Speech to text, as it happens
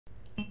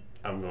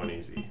I'm going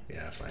easy.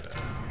 Yeah, that's fine.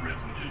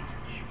 Resident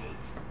Evil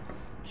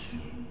 2.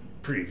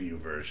 Preview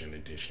version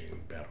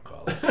edition Battle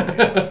Colosseum.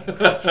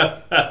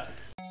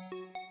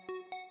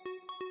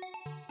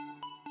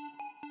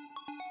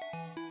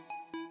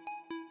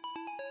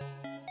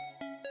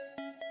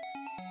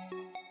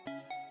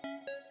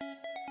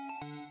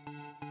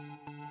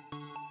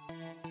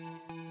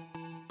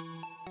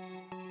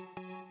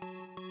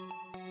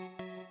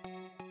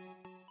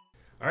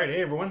 Alright,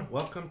 hey everyone,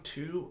 welcome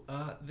to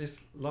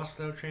this Lost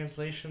Without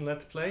Translation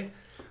Let's Play.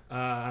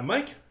 I'm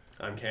Mike.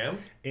 I'm Cam.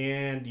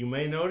 And you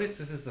may notice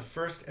this is the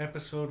first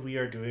episode we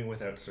are doing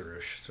without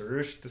Sarush.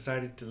 Sarush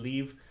decided to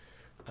leave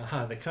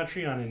the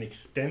country on an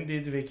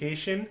extended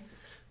vacation.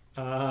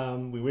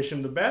 We wish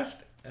him the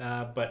best,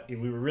 but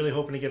we were really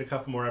hoping to get a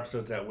couple more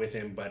episodes out with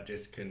him, but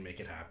just couldn't make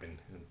it happen.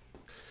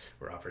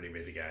 We're all pretty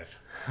busy guys.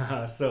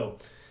 So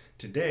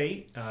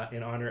today,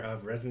 in honor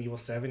of Resident Evil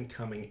 7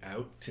 coming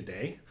out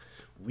today,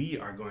 we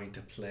are going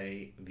to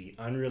play the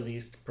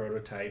unreleased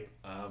prototype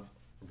of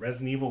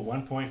Resident Evil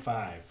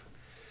 1.5.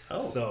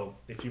 Oh. So,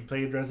 if you've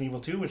played Resident Evil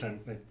 2, which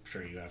I'm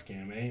sure you have,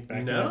 Cam,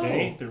 back in the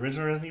day, the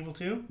original Resident Evil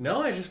 2?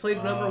 No, I just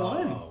played number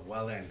 1. Oh,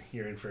 well then,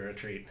 you're in for a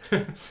treat.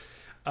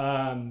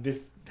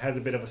 This has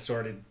a bit of a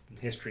sordid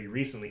history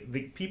recently.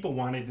 The people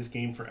wanted this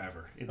game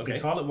forever. They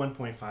call it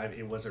 1.5.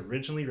 It was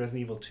originally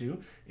Resident Evil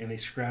 2, and they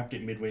scrapped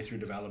it midway through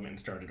development and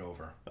started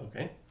over.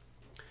 Okay.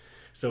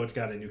 So it's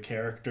got a new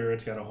character,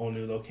 it's got a whole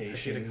new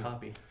location. I get a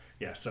copy.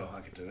 Yeah, so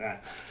I'll get to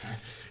that.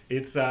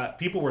 It's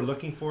people were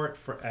looking for it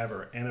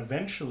forever, and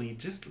eventually,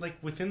 just like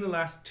within the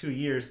last 2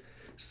 years,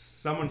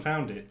 someone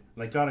found it,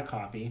 like got a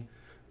copy,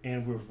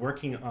 and we're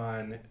working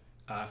on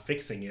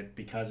fixing it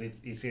because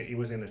it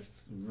was in a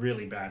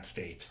really bad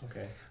state.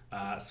 Okay.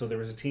 So there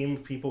was a team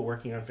of people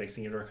working on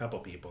fixing it, or a couple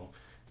people,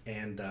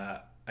 and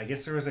I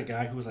guess there was a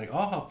guy who was like, "Oh,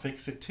 I'll help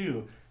fix it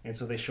too," and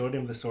so they showed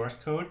him the source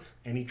code,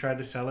 and he tried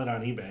to sell it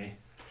on eBay.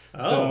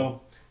 Oh.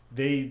 So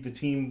the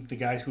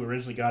guys who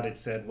originally got it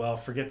said, well,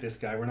 forget this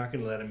guy. We're not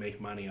going to let him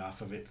make money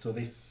off of it. So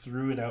they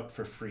threw it out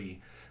for free.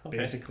 Okay.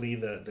 Basically,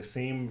 the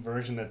same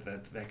version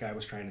that guy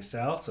was trying to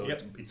sell. So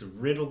it's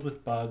riddled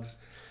with bugs.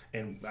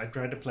 And I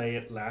tried to play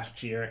it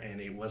last year,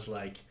 and it was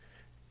like,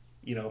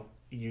 you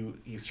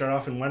start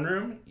off in one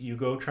room, you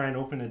go try and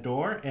open a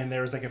door, and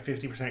there was like a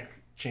 50%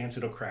 chance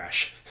it'll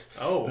crash.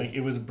 Oh. Like,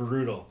 it was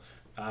brutal.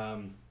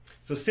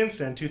 So since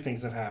then, two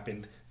things have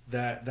happened.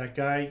 That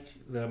guy,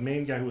 the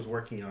main guy who was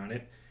working on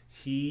it,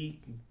 he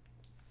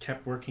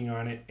kept working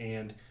on it,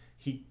 and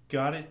he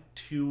got it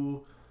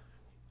to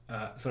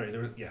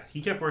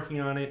he kept working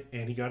on it,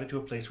 and he got it to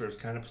a place where it was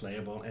kind of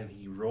playable, and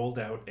he rolled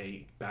out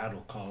a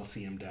Battle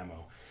Colosseum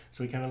demo.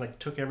 So he kind of like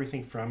took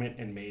everything from it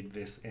and made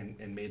this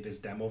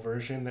demo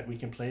version that we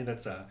can play.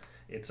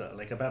 It's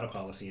like a Battle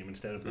Colosseum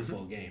instead of the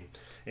full game,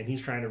 and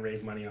he's trying to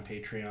raise money on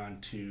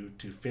Patreon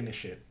to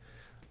finish it.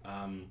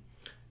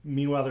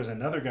 Meanwhile, there's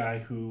another guy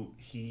who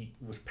he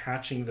was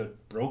patching the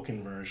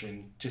broken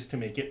version just to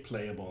make it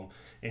playable,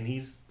 and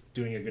he's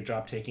doing a good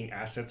job taking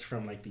assets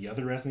from like the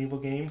other Resident Evil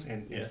games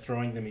and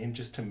throwing them in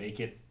just to make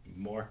it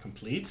more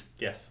complete.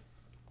 Yes.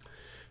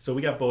 So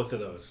we got both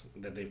of those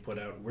that they've put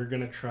out. We're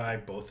gonna try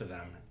both of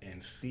them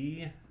and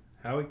see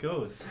how it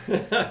goes.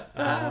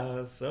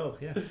 So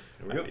yeah, there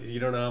we go. You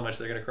don't know how much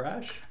they're gonna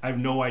crash? I have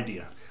no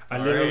idea.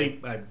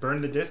 I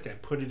burned the disc, I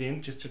put it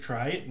in just to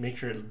try it, make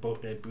sure it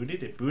booted,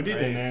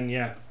 and then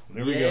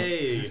there we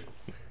go.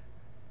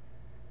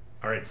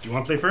 Alright, do you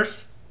want to play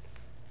first?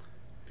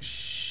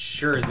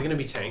 Sure. Is it gonna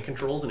be tank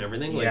controls and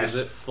everything? Like, is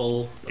it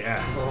full?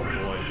 Yeah. Oh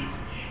boy.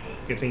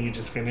 Good thing you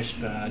just finished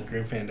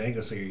Grim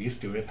Fandango, so you're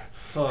used to it.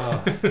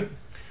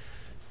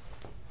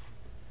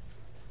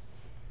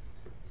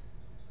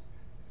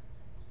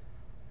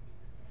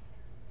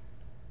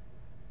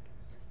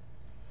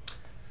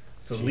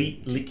 So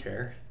Lee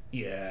care.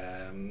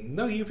 Yeah,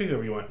 no, you pick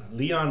whoever you want.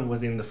 Leon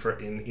was in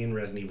in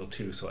Resident Evil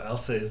 2, so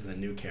Elsa is the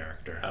new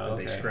character that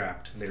they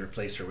scrapped. They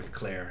replaced her with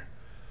Claire.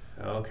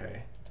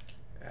 Okay.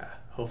 Yeah.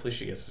 Hopefully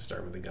she gets to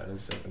start with a gun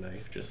instead of a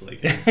knife, just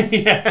like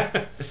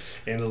yeah,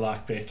 and a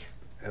lockpick.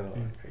 And a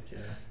lockpick, yeah.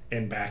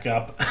 And back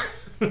up.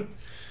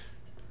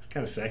 It's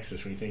kind of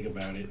sexist when you think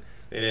about it.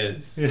 It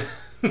is.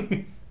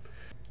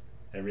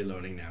 Every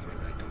loading now,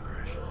 maybe I don't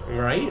crash.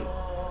 Right?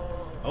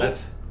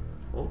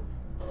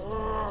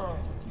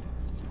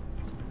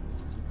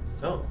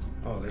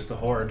 Oh, there's the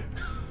horde.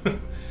 Hope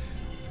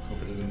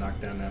it doesn't knock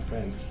down that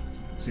fence.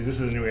 See, this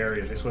is a new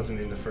area. This wasn't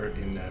in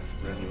Resident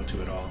Evil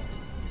 2 at all.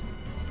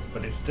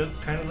 But it still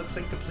kind of looks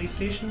like the police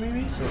station,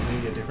 maybe? So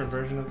maybe a different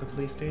version of the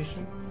police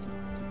station?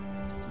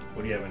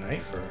 What do you have, a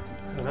knife, or?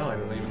 I don't know. I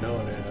don't even know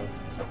what I have.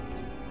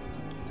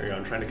 There you go.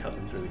 I'm trying to cut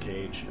them through the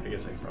cage. I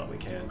guess I probably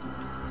can.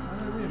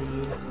 Maybe.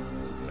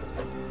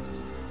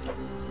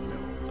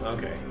 No.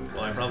 Okay.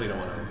 Well, I probably don't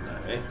want to open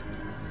that, eh?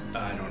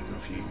 I don't know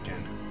if you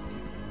can.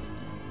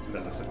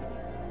 That looks like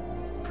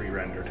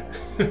pre-rendered.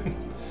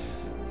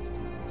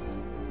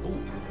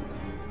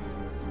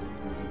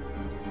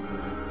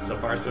 So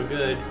far, so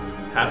good.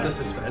 Half the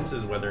suspense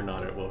is whether or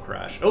not it will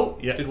crash. Oh,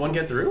 yeah. Did one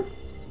get through?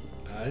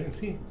 I didn't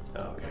see.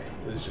 Oh, okay.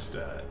 It was just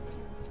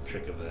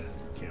trick of the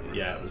camera.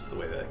 Yeah, it was the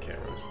way that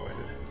camera was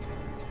pointed.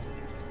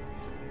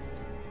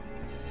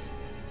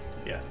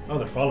 Yeah. Oh,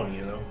 they're following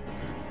you though.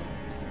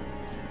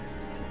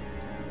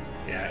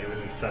 Yeah, it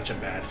was in such a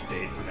bad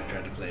state when I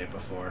tried to play it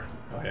before.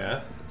 Oh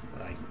yeah?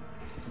 Like,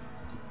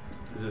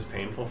 Is this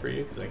painful for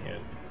you? Because I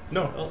can't.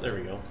 no. Oh, there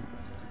we go.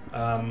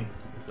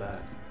 What's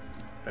that?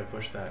 If I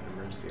push that,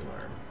 emergency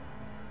alarm.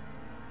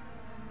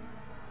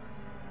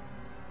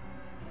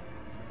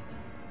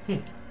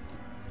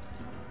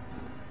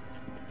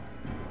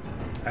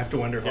 I have to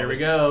wonder if Here all we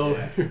this- go.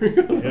 Yeah. Here we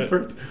go. Yeah.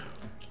 First.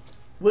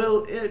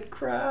 Will it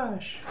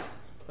crash?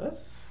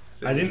 That's.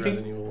 I didn't think.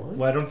 Resident Evil 1.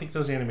 Well, I don't think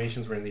those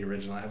animations were in the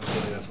original. I have a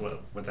feeling that's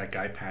what that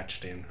guy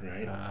patched in,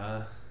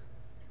 right?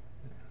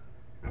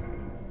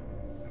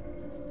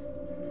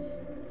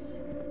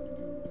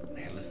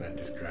 Man, listen to that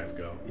disk drive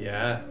go.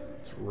 Yeah,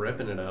 it's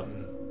ripping it up.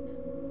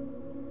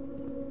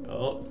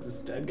 Oh, is this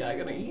dead guy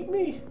gonna eat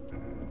me?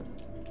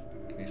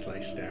 Can you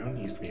slice down?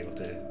 You used to be able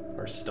to.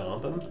 Or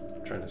stomp him?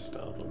 I'm trying to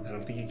stomp him. I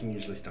don't think you can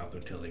usually stop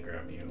them until they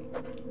grab you.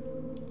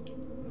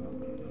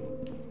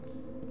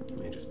 He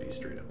may just be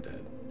straight up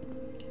dead.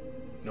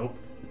 Nope.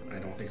 I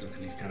don't think so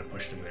because you kind of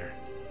pushed him there.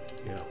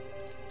 Yeah.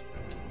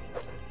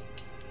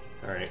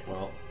 Alright,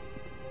 well,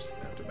 just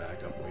gonna have to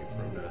back up, wait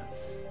for him to.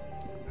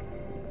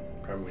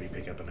 Probably when you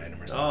pick up an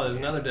item or something. Oh, there's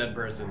another dead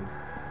person.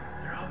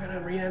 They're all gonna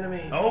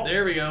reanimate. Oh!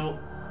 There we go.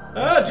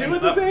 Ah, two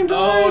at the same time!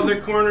 Oh,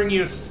 they're cornering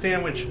you. It's a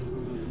sandwich.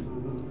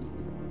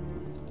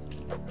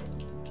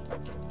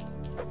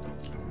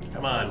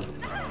 Come on.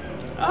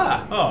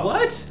 Ah! Oh.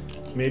 What?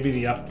 Maybe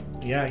the up.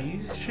 Yeah,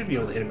 you should be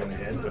able to hit him in the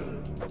head, but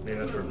maybe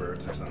that's for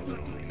birds or something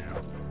only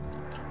now.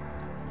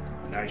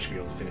 Now you should be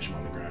able to finish him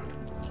on the ground.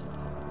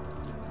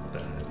 The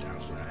down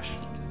slash.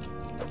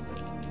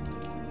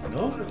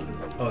 No?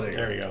 Oh, there you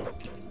There we go.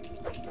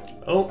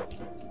 Oh.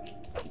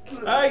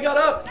 I got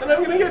up, and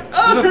I'm gonna get.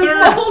 Oh, The there's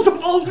third.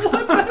 multiples!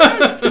 What the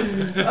heck?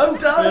 I'm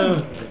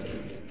done!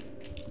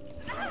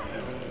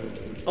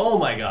 Oh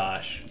my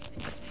gosh.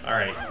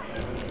 Alright.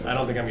 I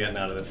don't think I'm getting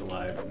out of this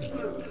alive.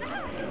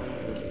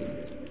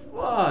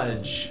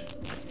 Fudge.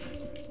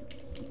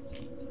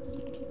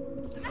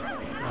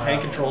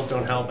 Tank controls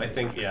don't help. I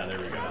think. Yeah, there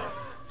we go.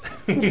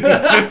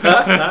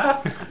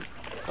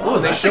 Oh,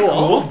 they that's show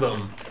all cool. of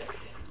them.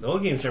 The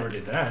old games never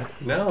did that.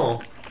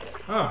 No.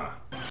 Huh.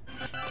 I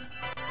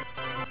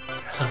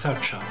love how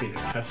choppy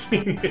this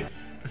cutscene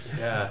is.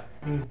 Yeah.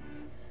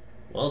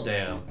 Well,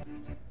 damn.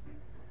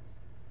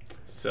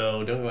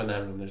 So don't go in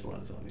that room. There's a lot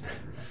of zombies.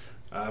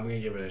 I'm gonna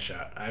give it a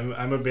shot.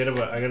 I'm a bit of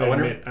a. I gotta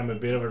wonder- admit, I'm a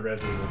bit of a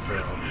Resident Evil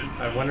pro.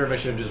 I wonder if I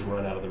should have just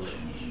run out of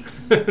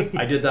the room.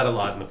 I did that a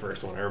lot in the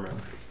first one. I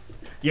remember.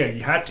 Yeah,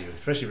 you had to,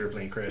 especially if you were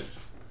playing Chris.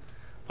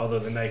 Although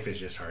the knife is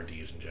just hard to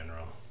use in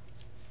general.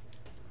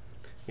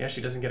 Yeah, she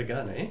doesn't get a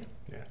gun, eh?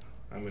 Yeah,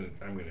 I'm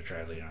gonna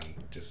try Leon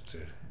just to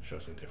show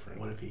some different.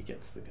 What if he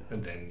gets the gun?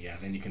 And then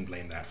then you can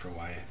blame that for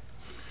why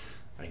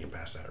I can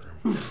pass that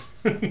room.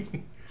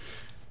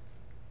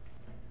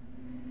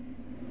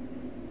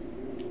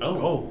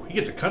 Oh, he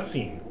gets a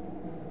cutscene.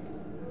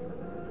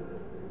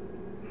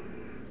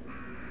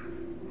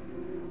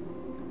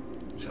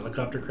 His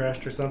helicopter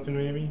crashed or something,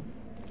 maybe.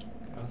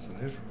 Oh, so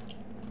there's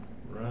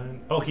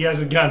run. Oh, he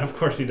has a gun. Of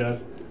course he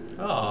does.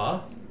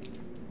 Aw.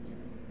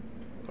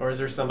 Or is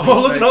there something?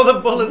 Oh, look at all the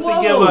bullets he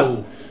gave us.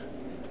 Whoa!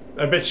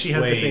 I bet she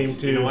had Wait, the same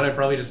too. you know what? I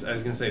was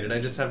gonna say, did I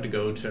just have to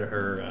go to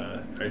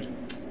her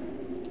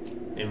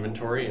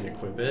inventory and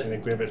equip it? And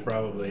equip it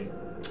probably.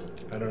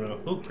 I don't know.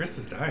 Oh,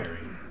 Chris's diary.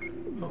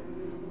 Oh.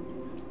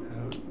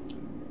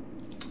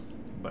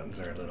 Buttons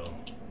are a little.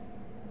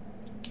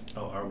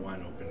 Oh,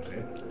 R1 opens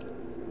it.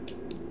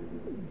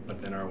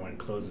 But then R1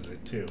 closes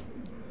it too.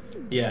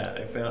 Yeah,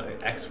 I found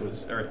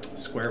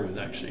square was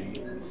actually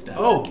stabbed.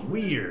 Oh,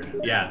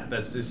 weird.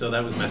 Yeah, so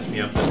that was messing me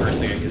up. The first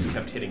thing I just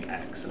kept hitting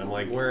X, and I'm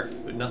like,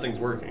 nothing's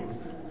working.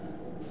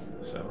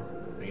 So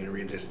I'm gonna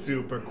read this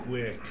super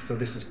quick. So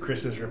this is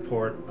Chris's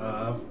report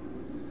of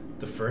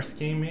the first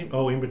game, maybe?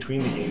 Oh, in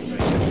between the games, I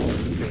guess.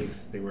 It's the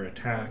things they were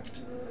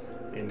attacked,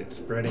 and it's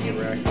spreading in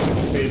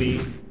Raccoon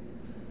City.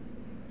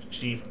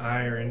 Chief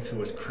Irons, who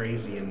was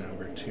crazy in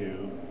number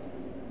 2,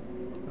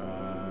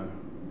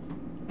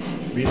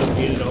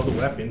 relocated all the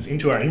weapons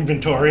into our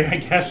inventory, I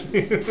guess.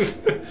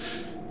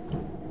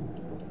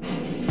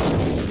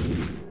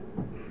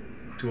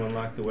 To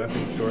unlock the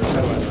weapon storage.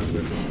 How do I unlock the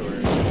weapon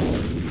storage?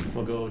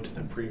 we'll go to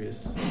the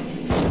previous.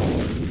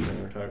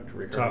 We're talking to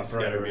recover Top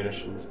scatter priority.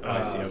 munitions. Oh,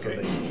 I see. So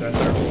Okay.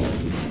 that's our goal.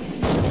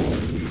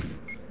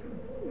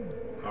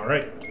 All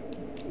right.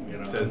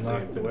 It says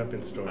Unlock the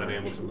weapon storage.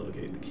 unable to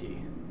locate the key.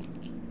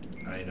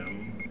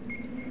 Item.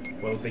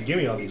 Well, if they give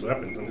me all these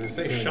weapons, I'm I was just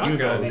gonna say going to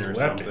use all shotgun these or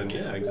weapons.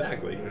 something. Yeah,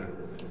 exactly. Yeah.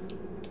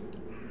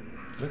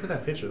 Look at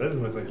that picture. That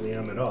doesn't look like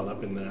Leon at all.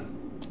 Up in the.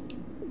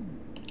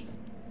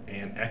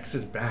 And X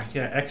is back.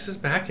 Yeah, X is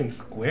back, and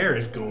square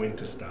is going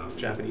to stuff.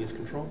 Japanese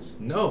controls.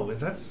 No,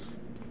 that's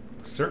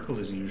circle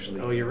is usually.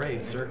 Oh, you're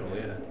right. Circle.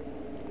 Yeah.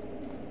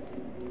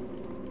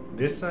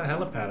 This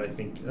helipad, I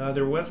think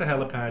there was a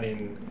helipad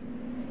in.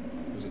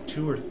 Was it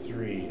 2 or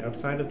 3?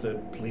 Outside of the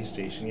police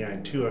station, yeah,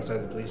 and 2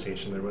 outside the police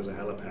station there was a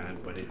helipad,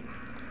 but it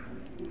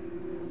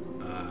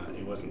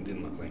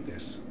didn't look like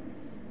this.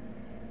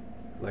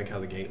 Like how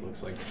the gate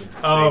looks like the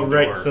Oh, same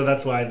right, door. so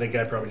that's why the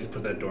guy probably just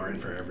put that door in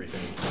for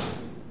everything.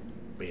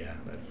 But yeah,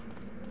 that's...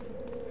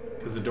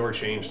 Because the door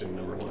changed in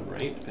number 1,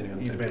 right? Depending on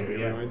the type of door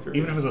you're going through.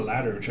 Even if it was a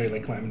ladder, would you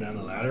like climbing down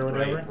the ladder or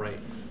whatever? Right.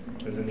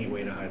 It was a neat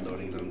way to hide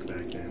loading zones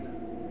back then.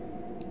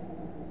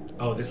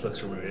 Oh, this looks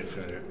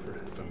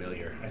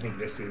familiar. I think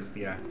this is,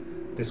 yeah,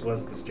 this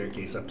was the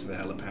staircase up to the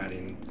helipad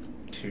in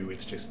 2.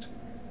 It's just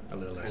a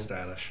little less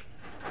stylish.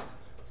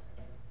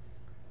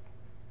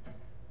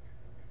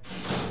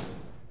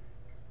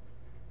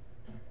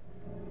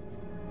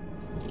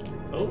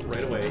 Oh,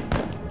 right away.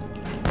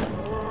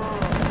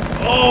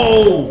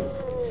 Oh!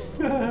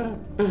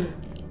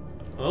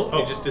 Oh,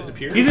 he just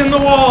disappeared? He's in the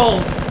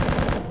walls!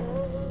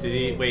 Did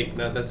he? Wait,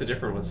 no, that's a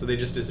different one. So they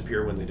just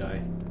disappear when they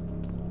die.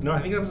 No, I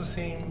think that was the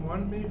same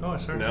one, maybe? Oh,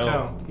 it's hard to tell.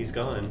 No, he's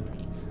gone.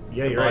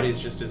 Yeah, Their you're bodies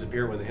right. just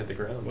disappear when they hit the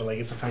ground. Well, I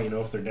guess that's how you know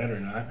if they're dead or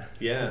not.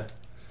 Yeah.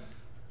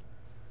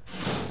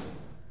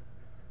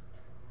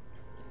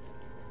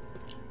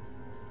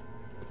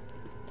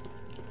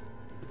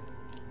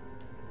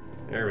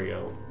 There we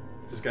go.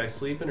 Is this guy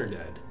sleeping or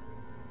dead?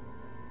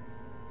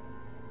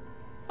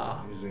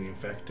 Ah. Is he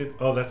infected?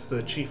 Oh, that's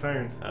the Chief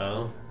Irons.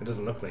 Oh. It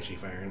doesn't look like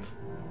Chief Irons.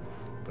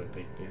 But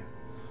they, yeah.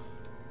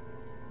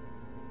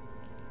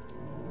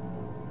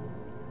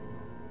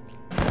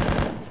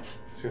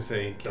 I was gonna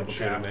say Double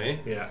shoot him, tap. eh?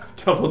 Yeah.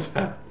 Double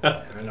tap.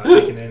 I'm not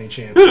taking any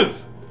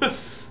chances.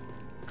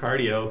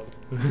 Cardio.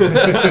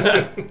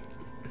 Anything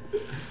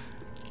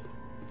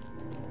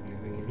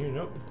in here?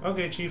 Nope.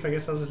 Okay, Chief, I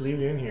guess I'll just leave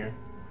you in here.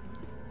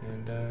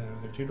 And, are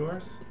there 2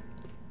 doors?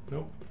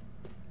 Nope.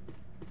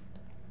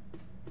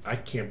 I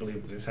can't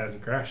believe this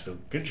hasn't crashed, so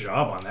good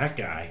job on that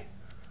guy.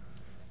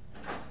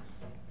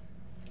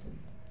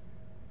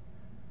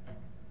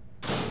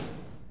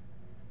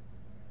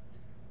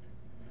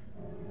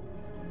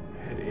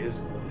 It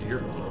is.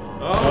 You're.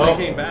 Oh, they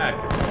came back.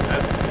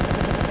 That's.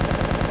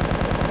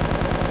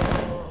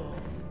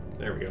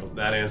 There we go.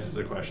 That answers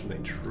the question. They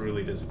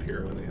truly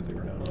disappear when they hit the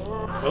ground.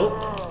 Oh.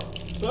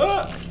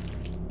 Ah!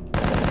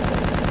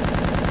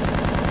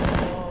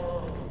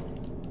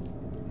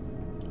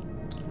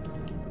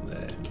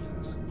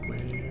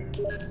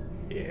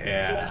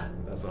 Yeah,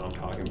 that's what I'm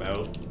talking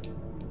about.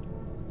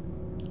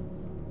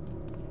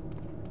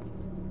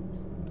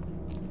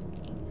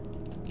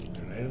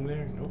 An item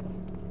there? Nope.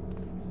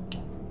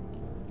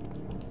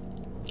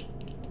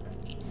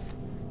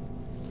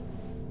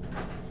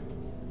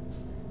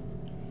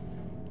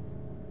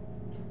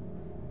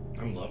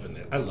 I'm loving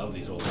it. I love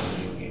these old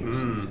Resident Evil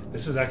games.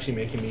 This is actually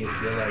making me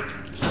feel like...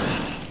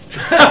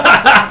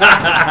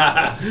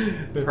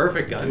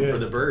 Perfect gun for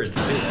the birds,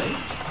 too, right?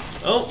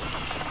 Oh!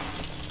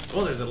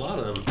 Oh, there's a lot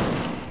of them.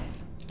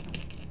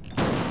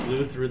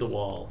 Flew through the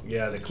wall.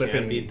 Yeah, the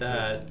clipping. Can't beat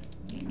that.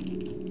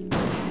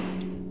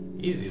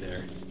 Easy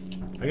there.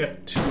 I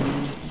got 2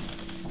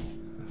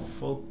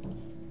 full...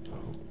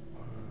 Oh,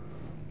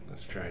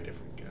 let's try a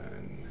different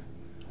gun.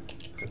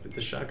 But the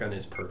shotgun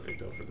is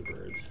perfect, though, for the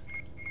birds.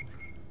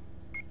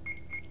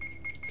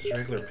 This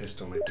regular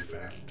pistol might be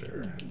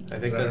faster. I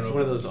think that's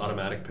one of those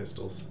automatic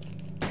pistols.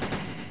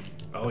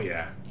 Oh,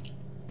 yeah.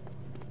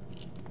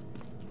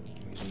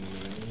 Using the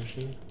vending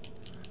machine.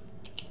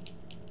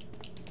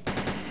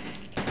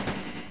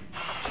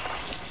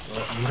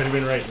 Well, you might have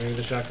been right. Maybe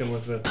the shotgun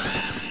was the...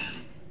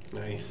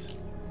 Nice.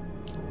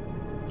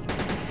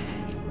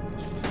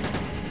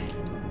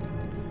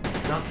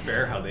 It's not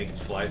fair how they can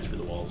fly through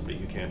the walls, but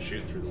you can't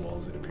shoot through the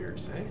walls, it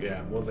appears, eh?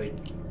 Yeah, well, they...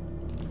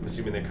 I'm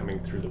assuming they're coming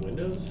through the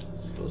windows?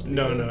 It's supposed to be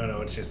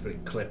No, it's just the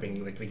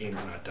clipping. Like, the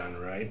game's not done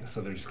right,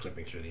 so they're just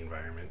clipping through the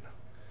environment.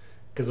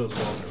 Because those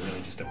walls are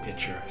really just a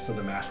picture, so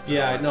the masks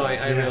Yeah, are no,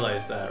 I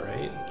realized that,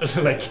 right?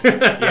 like...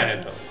 Yeah,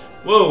 I know.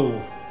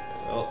 Whoa!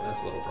 Well,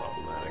 that's a little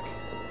problematic.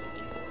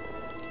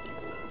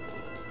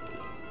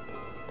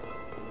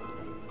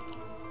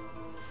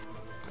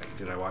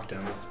 Did I walk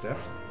down those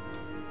steps?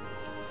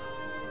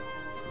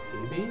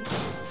 Maybe?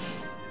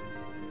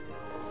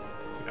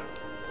 Yeah.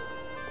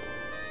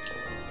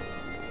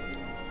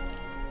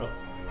 Oh,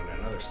 I'm going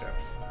down other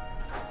steps.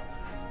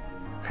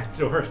 That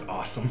door is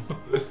awesome.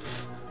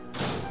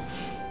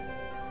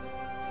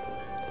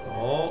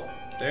 Oh,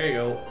 there you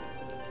go.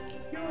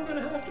 You're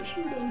gonna have to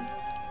shoot him.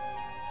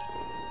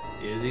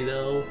 Is he,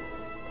 though?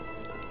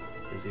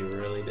 Is he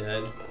really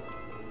dead?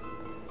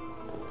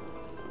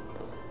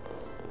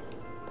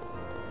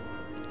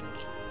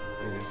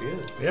 I guess he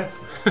is. Yeah.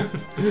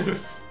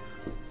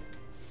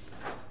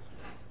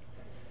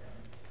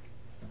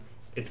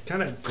 It's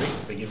kind of great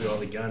that they give you all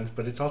the guns,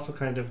 but it's also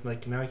kind of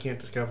like, now I can't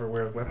discover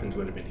where weapons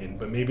would have been hidden,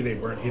 but maybe they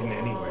weren't hidden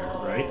anywhere,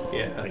 right?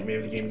 Yeah. Like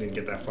maybe the game didn't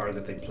get that far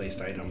that they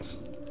placed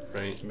items.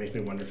 Right. It makes me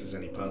wonder if there's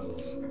any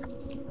puzzles.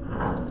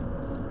 Oh,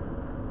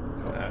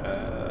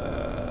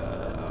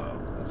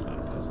 that's not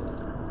a puzzle.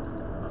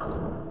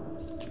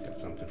 Got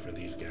something for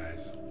these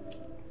guys.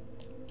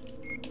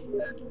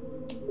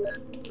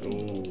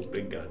 Ooh,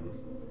 big gun.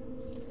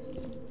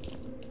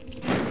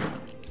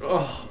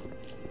 Oh.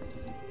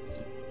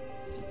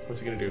 What's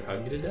he gonna do?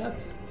 Hug you to death?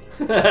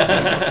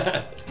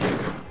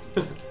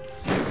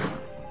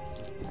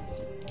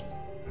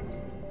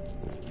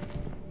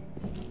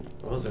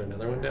 Oh, is there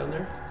another one down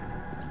there?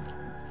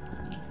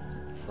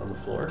 On the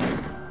floor?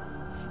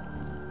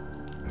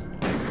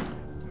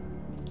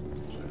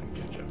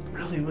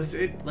 Really, was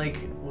it like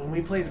when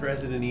we played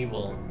Resident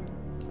Evil,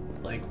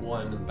 like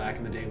 1 back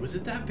in the day, was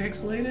it that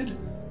pixelated?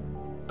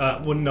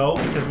 Well, no,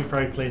 because we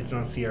probably played it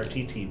on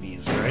CRT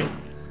TVs, right?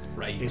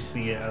 Right. It's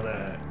the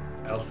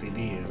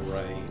LCD is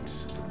Right.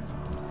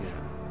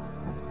 yeah,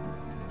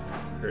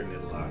 hurting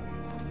it a lot.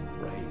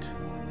 Right.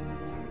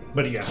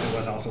 But yes, it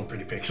was also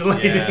pretty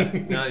pixelated.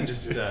 Yeah. No, I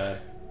just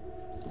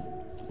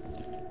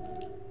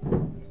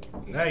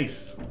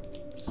Nice.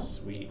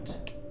 Sweet.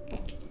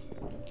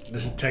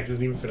 This text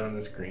doesn't even fit on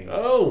the screen.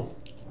 Oh.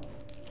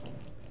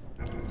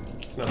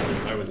 It's not the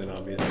room I was in,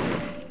 obviously.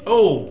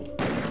 Oh.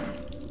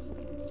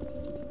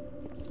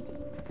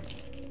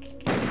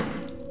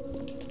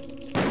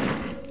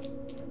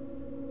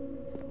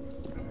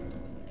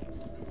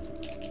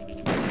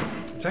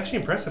 It's actually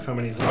impressive how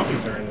many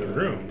zombies are in the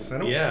rooms. I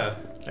don't. Yeah.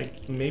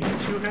 Like maybe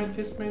 2 had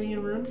this many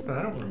in rooms, but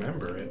I don't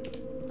remember it.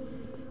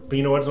 But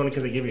you know what? It's only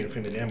because they give you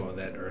infinite ammo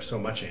that, or so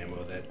much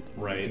ammo that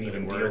Right, you can that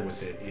even it deal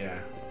works. with it. Yeah.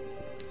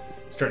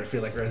 Starting to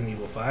feel like Resident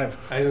Evil 5.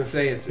 I was gonna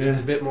say it's Yeah.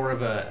 a bit more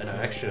of an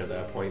action at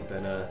that point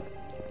than a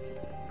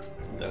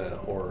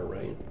horror,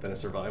 right? Than a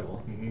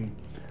survival. Mm-hmm.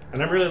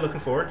 And I'm really looking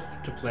forward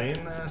to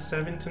playing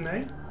 7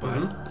 tonight. But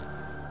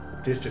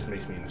Mhm. this just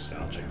makes me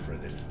nostalgic for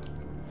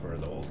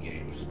the old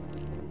games.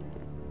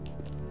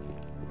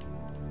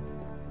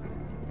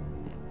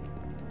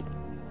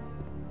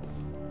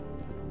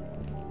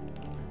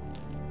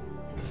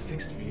 The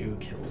fixed view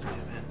kills me a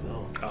bit,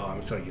 though. Oh,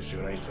 I'm so used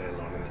to it. I used to play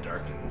Alone in the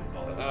Dark and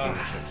all the Ugh.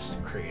 games that's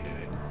created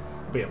it.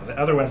 But yeah, but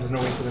otherwise there's no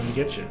way for them to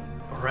get you.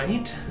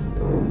 Right?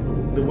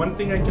 The one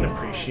thing I can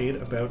appreciate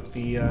about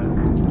the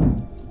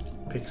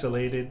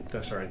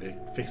the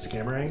fixed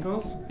camera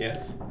angles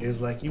Yes. is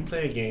like you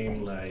play a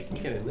game like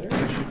Get in there.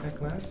 Can I shoot that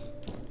glass?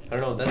 I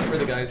don't know. That's where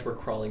the guys were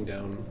crawling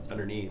down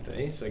underneath,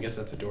 eh? So I guess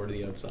that's a door to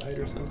the outside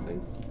or something.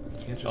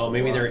 You can't just Oh,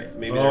 maybe walk.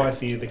 they're I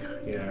see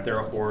yeah. they're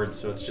a horde,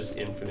 so it's just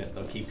infinite.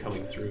 They'll keep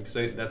coming through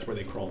because that's where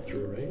they crawled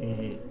through, right?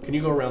 Mm-hmm. Can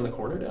you go around the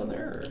corner down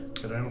there? Or?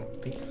 But I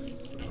don't think so.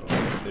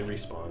 They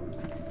respawn.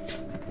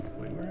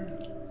 Wait, where?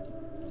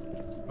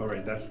 Oh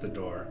right, that's the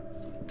door.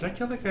 Did I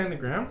kill that guy on the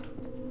ground?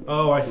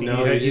 Oh, I think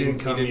No, he he didn't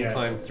come he didn't yet.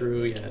 climb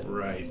through yet.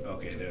 Right.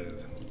 Okay.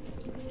 There's.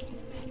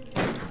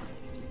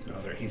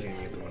 Oh, there. He's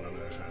aiming at the one on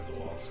the other side of the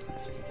walls. I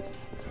see.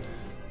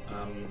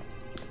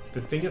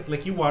 The thing,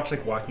 like you watch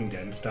like Walking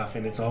Dead and stuff,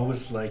 and it's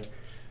always like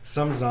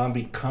some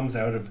zombie comes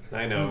out of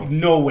I know.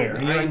 nowhere.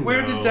 And you're I like,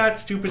 where know. did that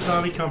stupid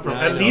zombie come from?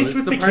 I At know, least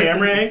it's with the part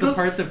camera that, angles. It's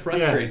the part that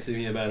frustrates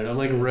me about it. I'm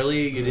like,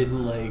 really? You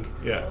didn't like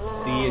Yeah.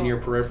 see in your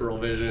peripheral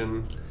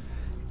vision?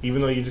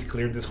 Even though you just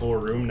cleared this whole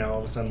room, now all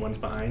of a sudden one's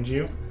behind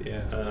you.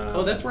 Yeah.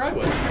 Oh, that's where I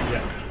was.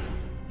 Yeah.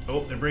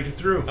 Oh, they're breaking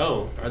through.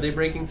 Oh, are they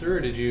breaking through, or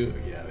did you?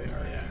 Yeah, they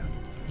are. Yeah.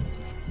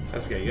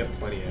 That's okay. You got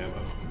plenty of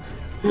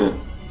ammo.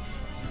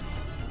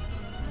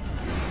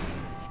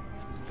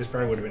 This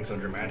probably would have been so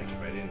dramatic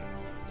if I didn't.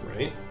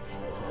 Right?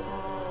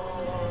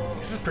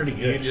 This is pretty You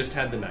good. just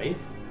had the knife.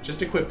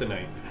 Just equip the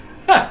knife.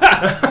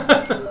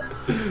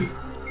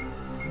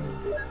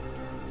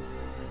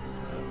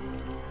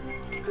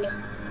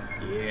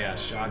 Yeah,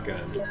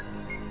 shotgun.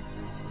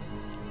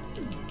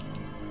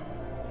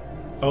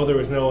 Oh, there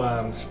was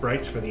no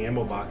sprites for the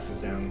ammo boxes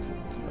down.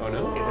 Oh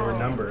no? Yeah, there were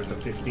numbers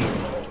of 15.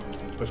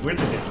 It was weird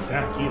they didn't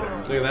stack either.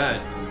 Look at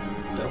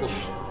that. Double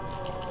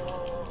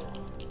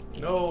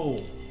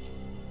No.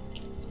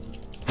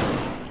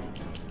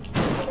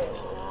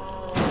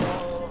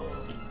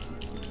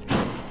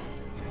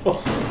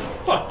 Oh.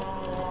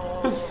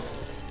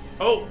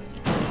 Oh.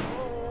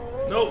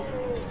 No.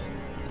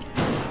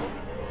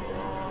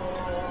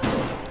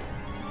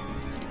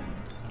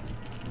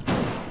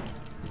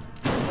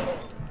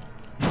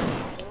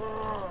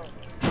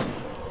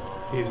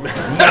 He's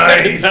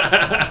Nice.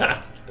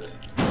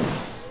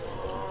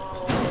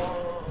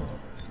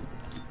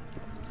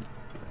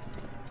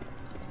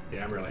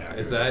 Yeah, I'm really happy.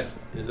 Is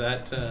with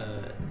that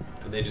are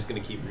they just gonna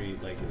keep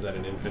is that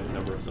an infinite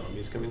number of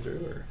zombies coming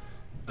through, or?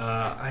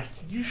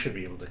 You should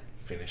be able to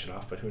finish it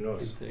off, but who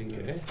knows?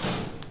 Okay.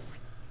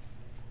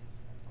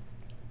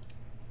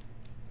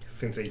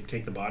 Since they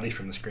take the bodies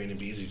from the screen and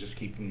bees, you just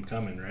keep them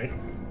coming, right?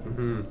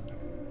 Mm-hmm.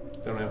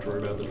 Don't have to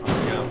worry about them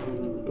popping out.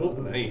 Oh,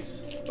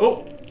 nice.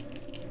 Oh!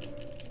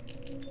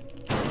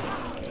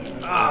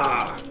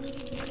 Ah!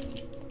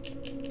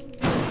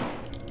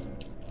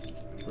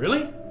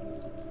 Really?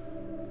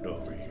 Go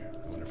over here.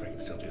 I wonder if I can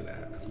still do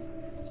that.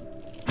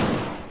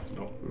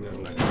 Nope. No,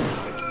 I'm not gonna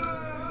risk it.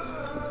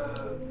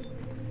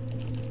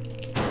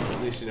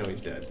 At least you know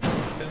he's dead.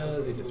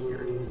 Because he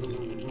disappeared.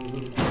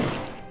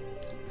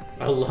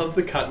 I love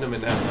the cutting him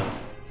in half.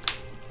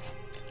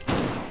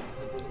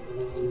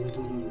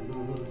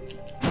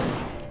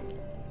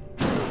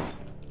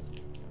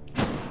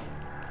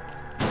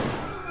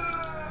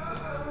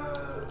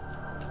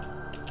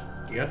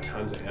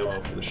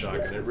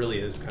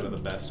 the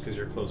best because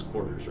you're close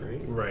quarters,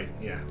 right? Right,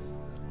 yeah.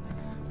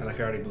 And like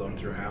I already blown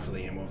through half of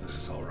the ammo of this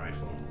assault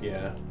rifle.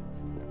 Yeah.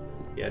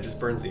 Yeah, it just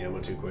burns the ammo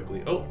too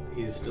quickly. Oh,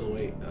 he's still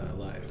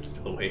alive.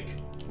 Still awake.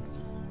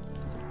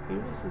 He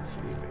wasn't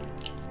sleeping.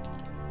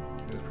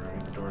 He was probably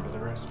at the door to the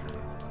restroom.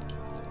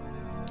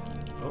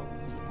 Oh,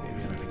 maybe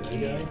find a key.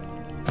 Guy.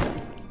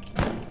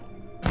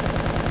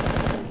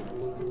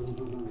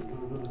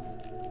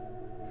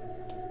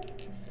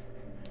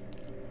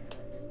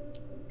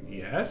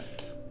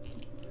 Yes?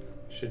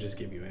 Should just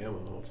give you ammo,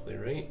 hopefully,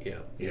 right? Yeah.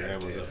 Yeah, Your it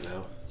ammo's did. up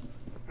now.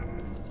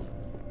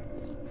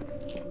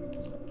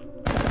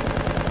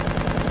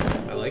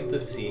 I like the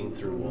seeing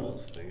through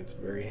walls thing. It's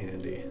very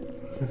handy.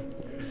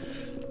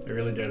 I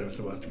really doubt it was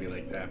supposed to be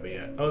like that, but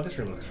yeah. Oh, this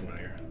room looks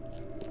familiar.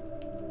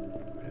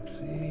 Let's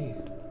see.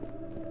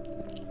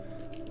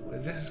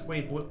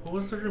 Wait, what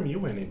was the room you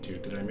went into?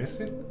 Did I miss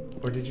it?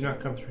 Or did you not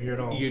come through here at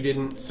all? You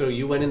didn't. So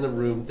you went in the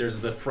room. There's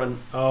the front.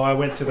 Oh, I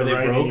went to the Where they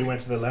right broke? and you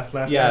went to the left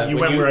last Yeah. time? You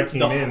when went where I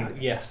came in.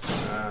 Yes.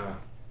 Ah.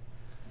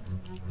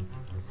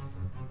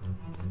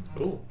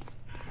 Ooh.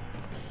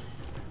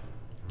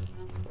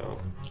 Oh.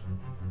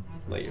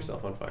 Light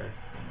yourself on fire.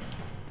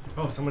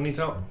 Oh, someone needs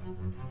help.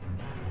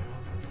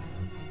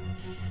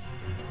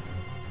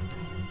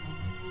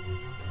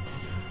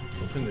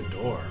 Open the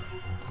door.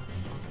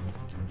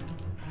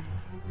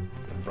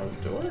 The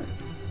front door?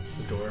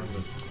 The door of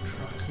the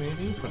truck,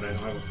 maybe? But I don't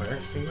have a fire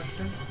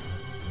extinguisher?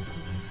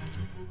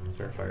 Is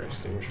there a fire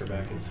extinguisher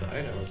back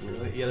inside? I wasn't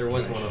really. Yeah, there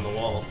was one on the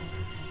wall.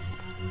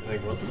 I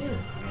think, wasn't there?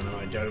 I don't know.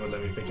 I doubt it would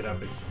let me pick it up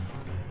if it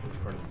was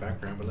part of the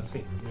background, but let's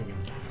see. Maybe.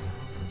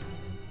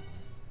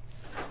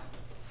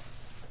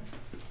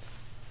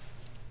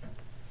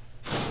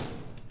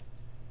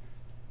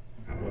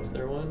 Was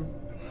there one?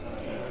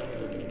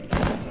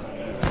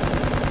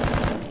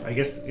 I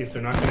guess if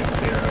they're not going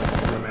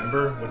to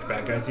remember which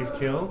bad guys you've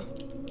killed,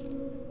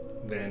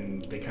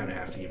 then they kind of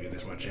have to give you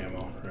this much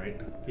ammo, right?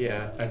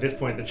 Yeah. At this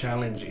point, the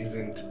challenge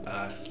isn't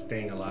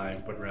staying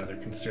alive, but rather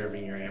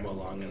conserving your ammo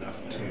long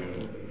enough to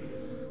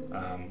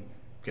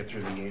get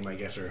through the game, I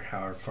guess, or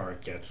however far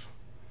it gets.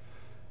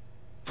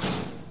 I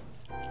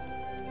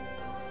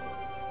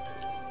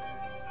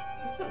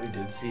thought we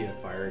did see a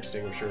fire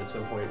extinguisher at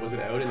some point. Was it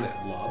out in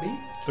that lobby?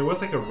 There was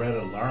like a red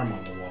alarm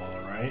on the wall,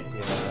 right?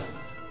 Yeah.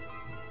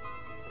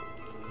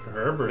 A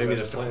herb or is Maybe that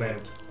the just a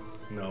plant.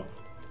 plant? No.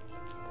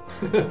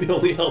 The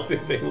only healthy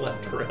thing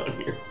left around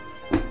here.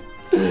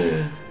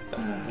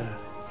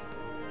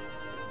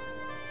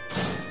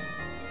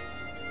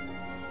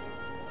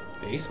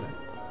 Basement.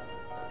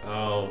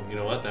 Oh, you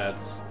know what?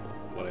 That's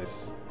what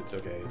it's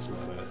okay. It's not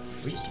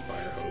it's just a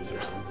fire hose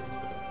or something. It's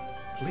fine.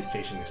 Police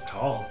station is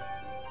tall.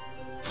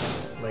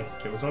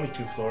 Like, there was only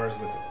 2 floors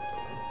with...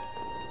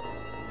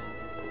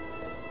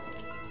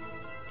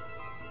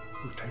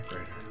 Ooh,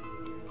 typewriter.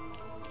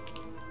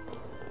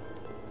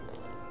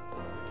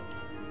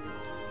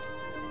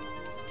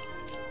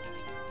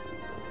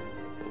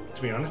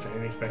 To be honest, I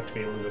didn't expect to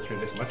be able to go through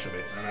this much of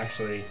it.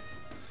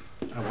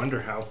 I wonder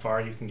how far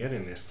you can get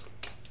in this.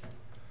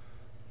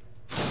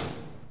 You're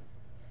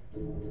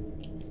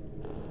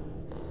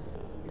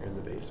in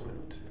the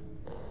basement.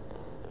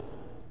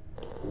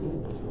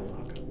 Ooh, what's in the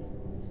lock?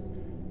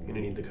 You're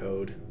gonna need the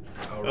code.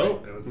 Oh, Oh,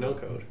 right. That was no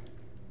code.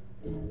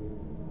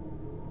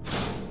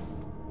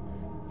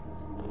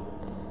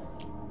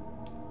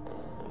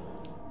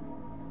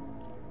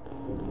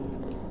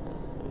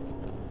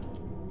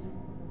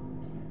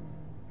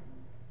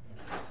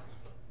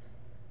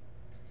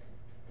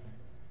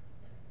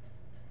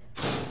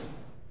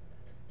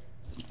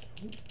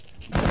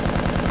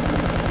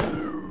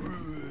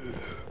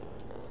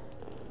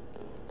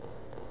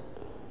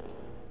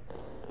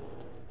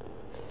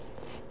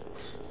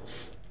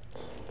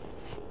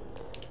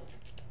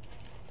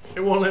 It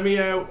won't let me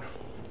out.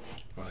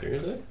 Oh, there it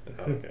is. Seriously?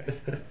 Oh, okay.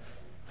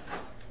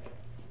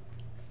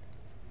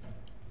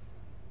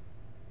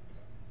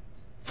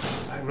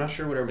 I'm not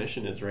sure what our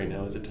mission is right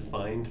now. Is it to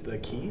find the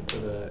key for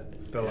the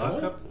ammo?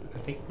 lockup? I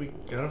think we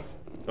got a...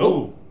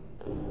 Oh!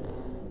 Yeah,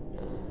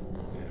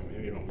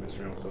 maybe you don't mess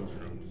around with those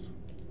rooms.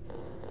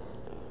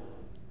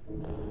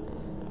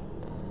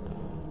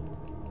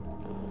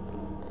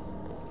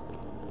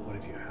 What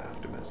if you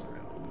have to mess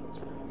around with those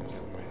rooms? Yeah,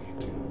 we might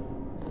need to.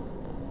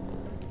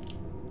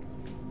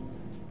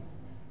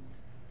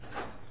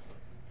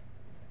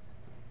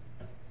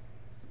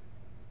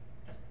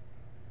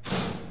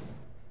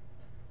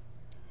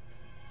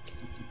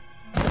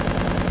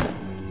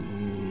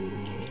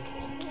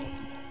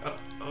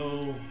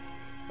 Uh-oh.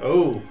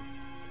 Oh!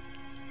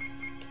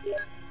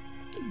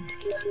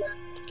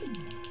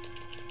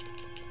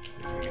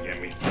 It's gonna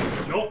get me.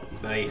 Nope.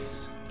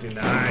 Nice.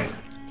 Denied.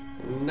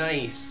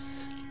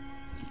 Nice.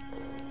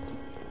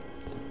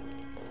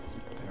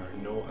 There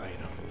are no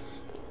items.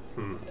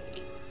 Hmm.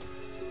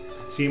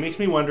 See, it makes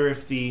me wonder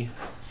if the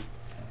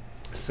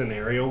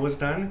scenario was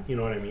done. You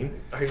know what I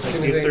mean? I was Like,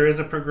 gonna if say- there is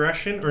a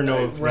progression, or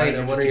no? If not, Right,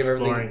 you're I'm just wondering if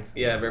exploring. everything,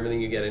 yeah, if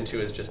everything you get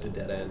into is just a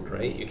dead end,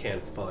 right? You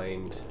can't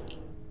find...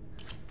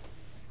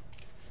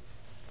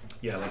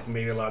 Yeah, like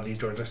maybe a lot of these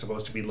doors are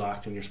supposed to be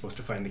locked and you're supposed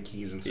to find the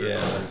keys and certain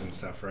doors and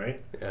stuff,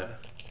 right? Yeah.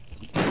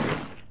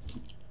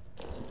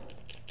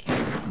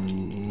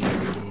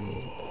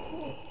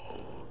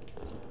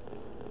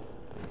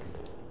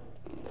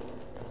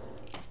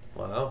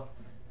 Wow.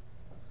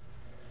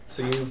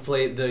 So you've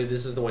played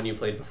this is the one you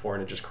played before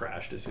and it just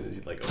crashed as soon as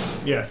you like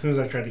opened it. Yeah, as soon as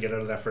I tried to get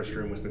out of that first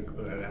room with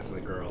as the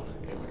girl,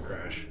 it would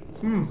crash.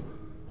 Now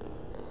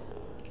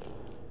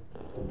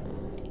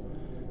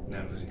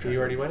I'm losing track. You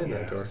already went in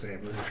that door.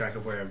 I'm losing track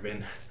of where I've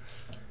been.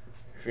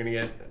 You're gonna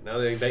get now.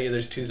 They bet you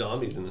there's 2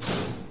 zombies in this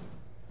room.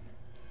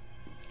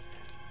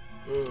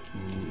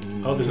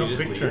 Oh, there's Can no you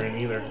just quick leave?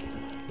 turn either.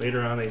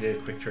 Later on, they did a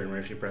quick turn where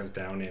if you press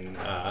down in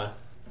Ah.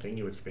 thing,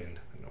 you would spin.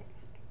 No.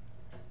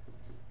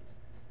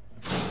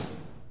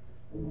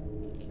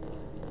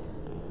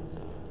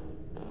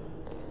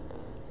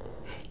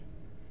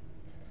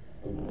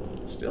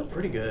 Still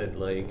pretty good,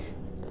 like.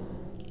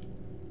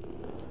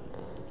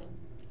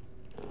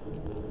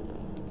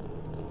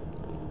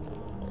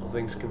 All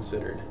things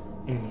considered.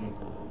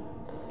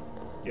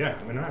 Mm-hmm. Yeah,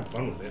 I mean, I have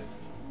fun with it.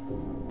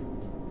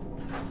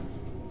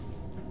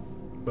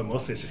 But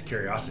mostly it's just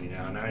curiosity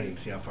now. Now I need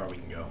to see how far we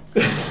can go.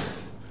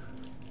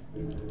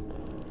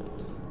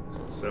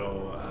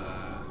 So,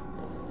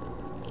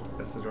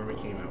 that's the door we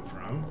came out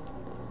from.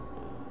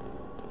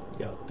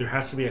 Yeah. There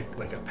has to be a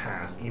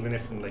path, even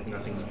if like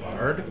nothing's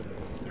barred.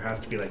 There has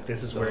to be like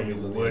this is where you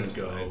would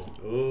go.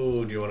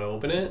 Ooh, do you want to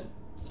open it?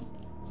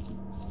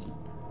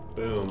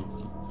 Boom.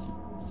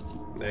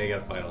 Now you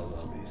gotta fight all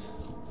zombies.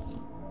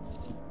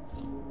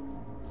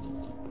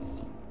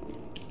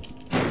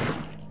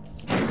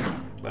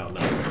 Well,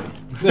 not really.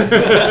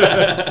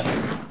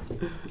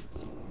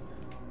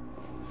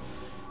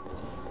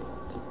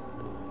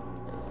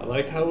 I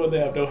like how when they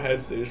have no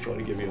heads, they just want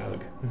to give you a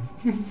hug.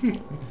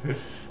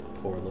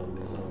 Poor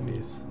lonely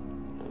zombies.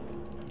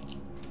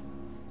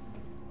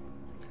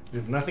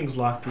 If nothing's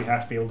locked, we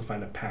have to be able to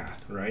find a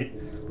path, right?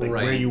 Like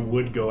Right. where you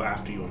would go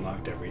after you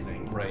unlocked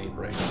everything. Right.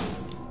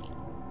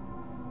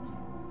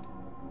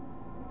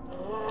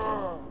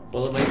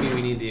 Well, it might be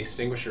we need the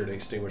extinguisher to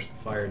extinguish the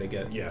fire to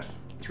get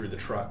Yes. through the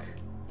truck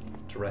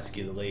to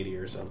rescue the lady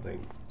or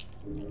something.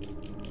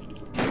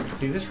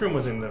 See, this room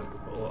was in the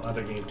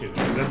other game too.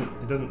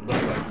 It doesn't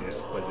look like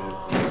this, but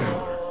it's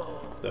similar.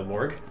 The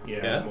morgue?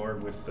 Yeah, more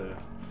with the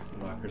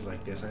lockers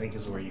like this. I think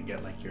this is where you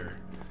get like your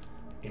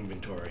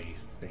inventory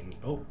thing.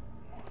 Oh,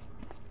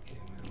 in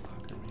the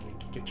locker, maybe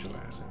get your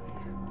ass out of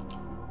here.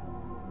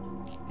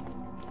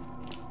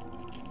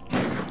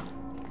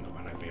 No,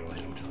 I'm not gonna be able to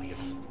hit him until he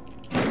gets.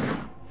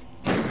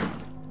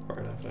 Far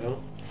enough out.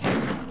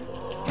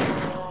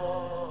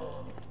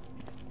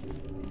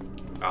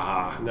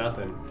 Ah,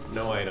 Nothing.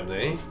 No item,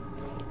 eh?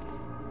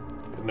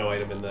 No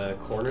item in the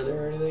corner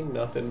there or anything?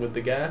 Nothing with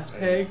the gas I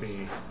didn't tanks?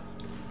 see.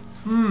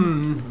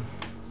 Hmm.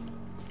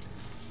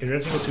 In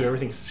Resident Evil 2,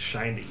 everything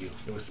shined at you.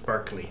 It was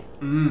sparkly.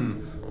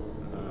 Hmm.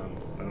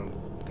 I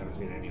haven't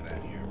seen any of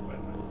that here, but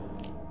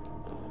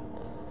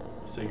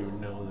So you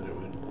would know that it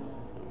would...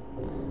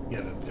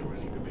 yeah, that there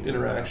was even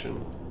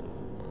Interaction.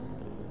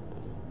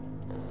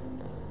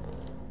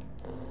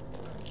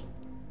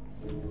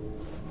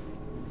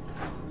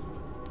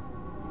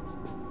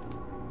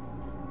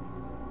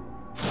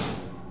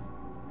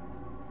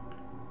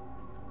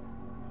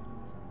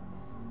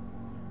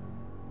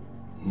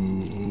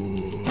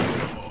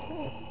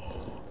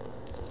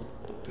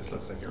 This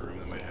looks like a room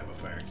that might have a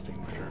fire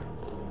extinguisher.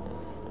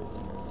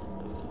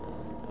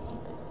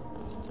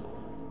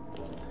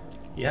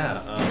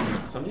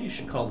 Yeah, somebody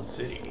should call the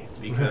city,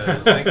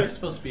 because I think they're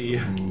supposed to be...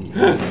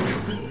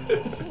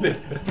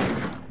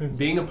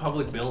 Being a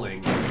public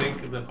building, I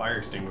think the fire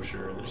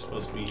extinguisher, they're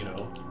supposed to be, you know...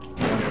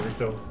 One every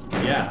so.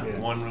 Yeah, Yeah.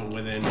 one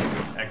within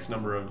X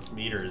number of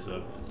meters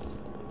of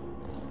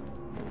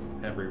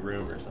every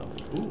room or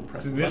something. Ooh,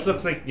 press So the this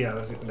looks buttons.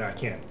 like no, I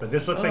can't. But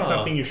this looks like Oh.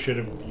 something you should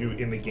have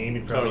in the game.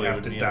 You'd probably Totally have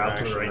would to be dial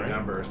to the interaction, right right?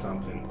 number or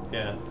something.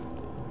 Yeah.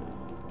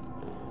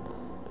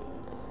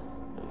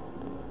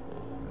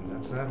 And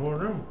that's that whole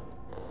room.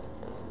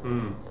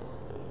 Hmm.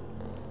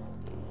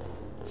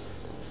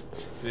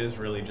 It is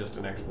really just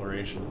an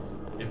exploration.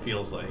 It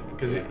feels like,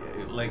 because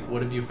like,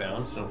 what have you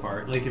found so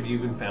far? Like, have you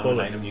even found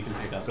Bullets. an item you can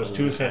pick up? Those other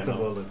 2 than sets of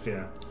ammo? bullets,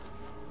 yeah.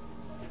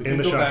 We In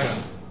could the go back-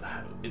 shotgun.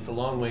 It's a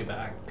long way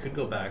back. Could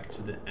go back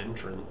to the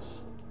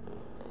entrance.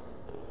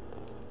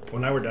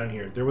 When I were done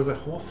here, there was a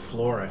whole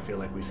floor I feel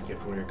like we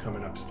skipped when we were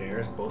coming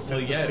upstairs. Both sets Oh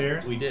of yeah,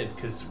 stairs. we did,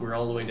 because we're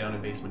all the way down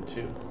in basement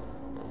 2,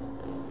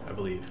 I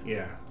believe.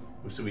 Yeah,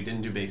 So we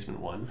didn't do basement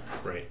 1.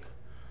 right.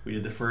 We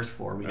did the first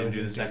floor. We didn't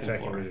do the second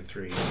floor. We did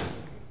 3.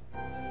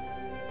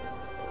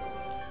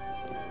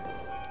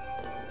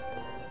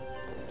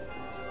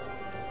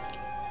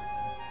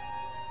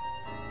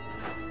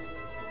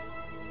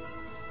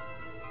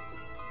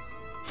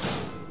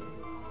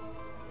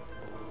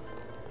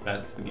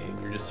 That's the game.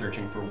 You're just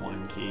searching for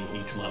one key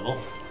each level.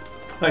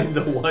 Find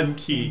the one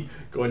key.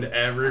 Go into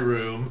every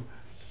room.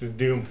 This is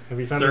Doom. Have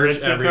you found Search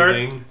the red key card?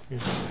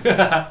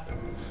 everything.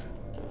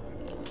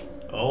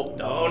 Oh,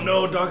 Oh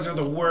no, dogs are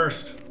the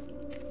worst.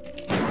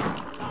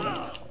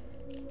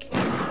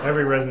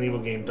 Every Resident Evil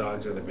game,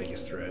 dogs are the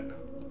biggest threat.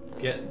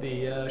 Get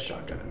the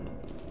shotgun.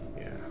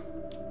 Yeah.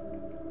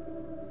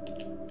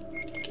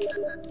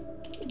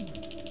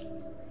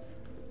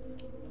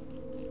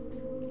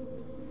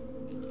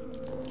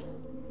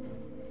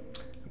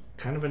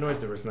 Kind of annoyed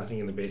there was nothing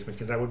in the basement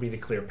because that would be the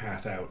clear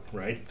path out,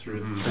 right?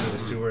 Through the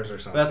sewers or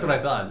something. That's what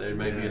I thought. There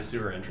might be a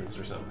sewer entrance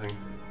or something.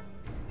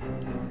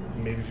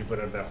 Maybe if you put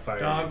out that fire.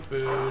 Dog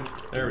food.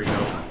 There we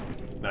go.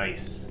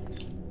 Nice.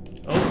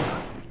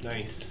 Oh,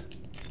 nice.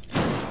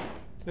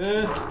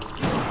 2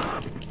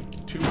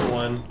 for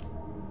 1.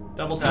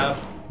 Double tap.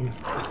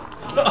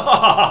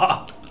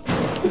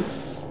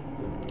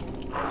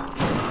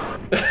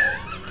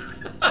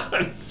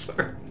 I'm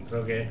sorry. It's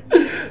okay.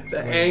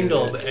 The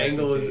angle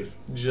was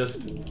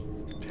just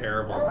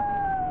terrible.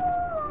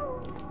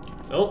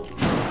 Oh,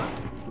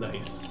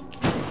 nice.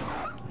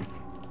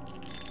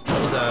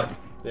 Double tap.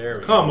 There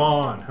we go. Come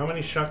on! How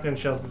many shotgun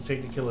shells does it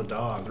take to kill a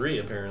dog? 3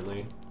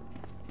 apparently.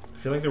 I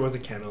feel like there was a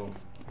kennel.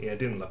 Yeah, it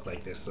didn't look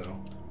like this though.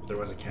 There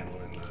was a kennel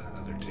in the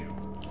other 2.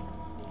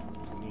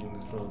 In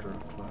this little drawer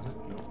closet?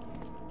 Nope.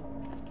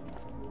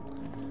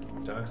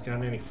 Dog's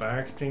got any fire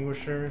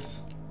extinguishers?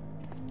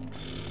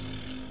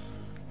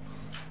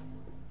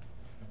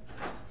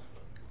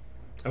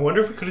 I wonder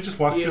if we could have just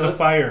walked through the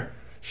fire.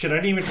 Shit, I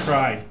didn't even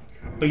try.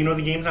 But you know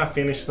the game's not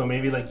finished, so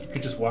maybe like you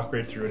could just walk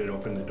right through it and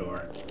open the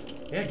door.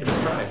 Yeah, give it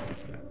a try.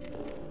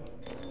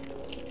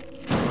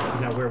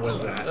 Now where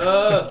was that?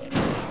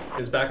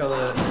 It's back on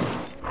the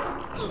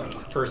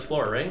first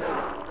floor, right?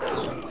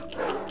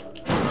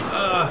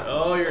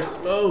 Oh, you're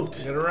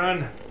smoked. Gotta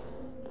run.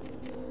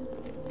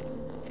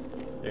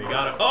 There, you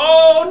got it.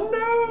 Oh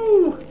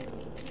no!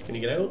 Can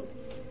you get out?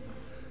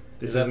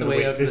 Is that the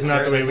way up to This is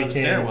not the way we came.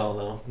 Stairwell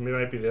though. It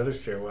might be the other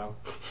stairwell.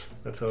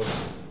 Let's hope.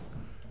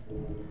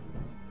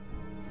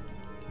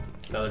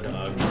 Another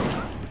dog.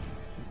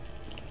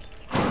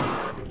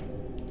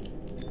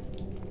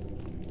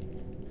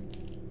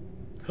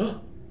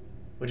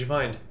 What'd you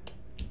find?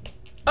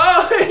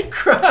 Oh, it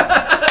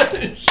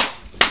crashed!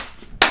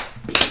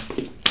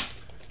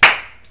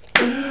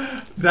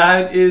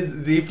 That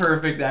is the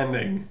perfect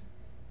ending.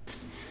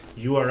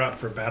 You are up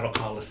for Battle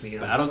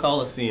Colosseum. Battle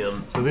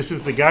Colosseum. So this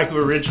is the guy who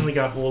originally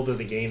got hold of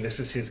the game. This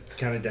is his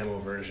kind of demo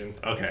version.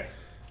 Okay.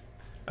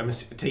 I'm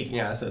taking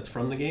assets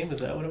from the game, is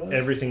that what it was?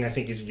 Everything I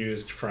think is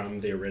used from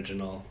the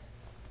original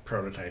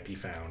prototype he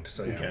found.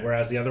 So yeah, Okay.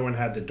 Whereas the other one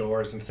had the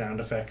doors and sound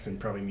effects and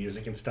probably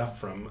music and stuff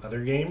from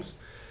other games,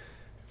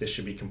 this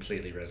should be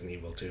completely Resident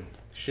Evil 2.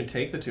 Should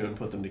take the 2 and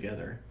put them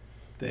together.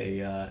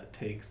 They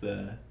take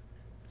the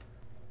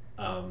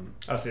Oh,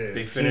 so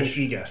they it's finish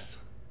Team Egus.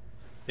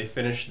 They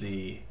finish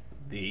the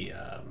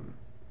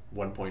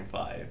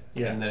 1.5,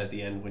 Yeah. and then at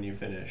the end when you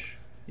finish,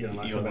 You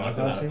unlock the unlock Battle the Battle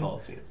Colosseum?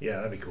 Colosseum. Yeah,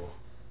 that'd be cool.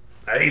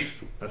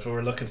 Nice! That's what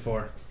we're looking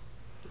for.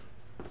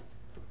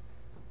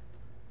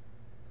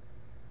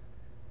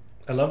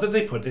 I love that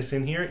they put this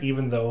in here,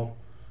 even though,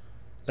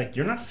 like,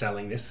 you're not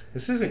selling this.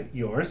 This isn't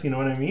yours, you know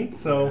what I mean?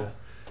 So, Yeah.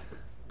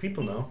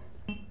 people know.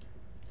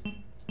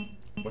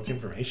 What's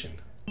information?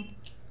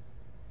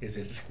 Is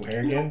it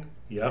square again?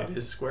 Yep. It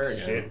is square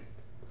again. Shit.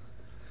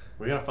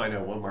 We gotta find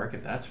out what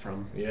market that's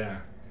from. Yeah.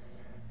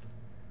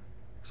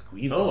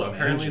 Squeeze. Oh, ball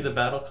apparently engine. the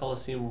Battle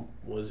Colosseum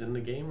was in the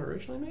game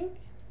originally, maybe?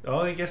 Oh,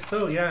 I guess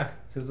so, yeah.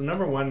 Because the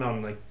number 1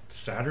 on, like,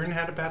 Saturn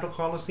had a Battle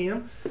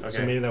Colosseum. Okay.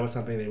 So maybe that was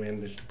something they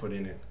managed to put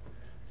in it.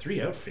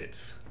 3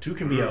 outfits. 2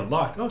 can be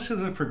unlocked. Oh, so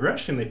there's a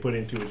progression they put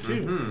into it,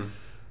 too.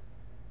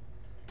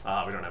 We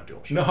don't have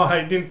dual shock. No,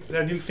 I didn't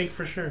think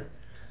for sure.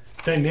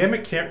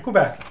 Dynamic camera. Go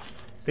back.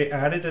 They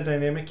added a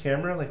dynamic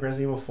camera like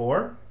Resident Evil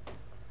 4.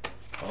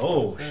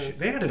 Oh, shit.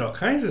 They added all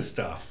kinds of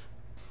stuff.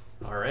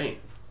 Alright.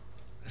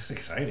 This is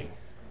exciting.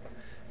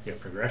 We got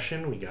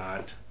progression. We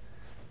got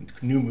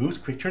new moves,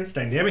 quick turns,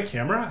 dynamic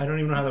camera. I don't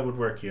even know how that would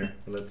work here.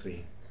 But let's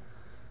see.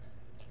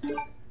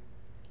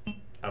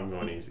 I'm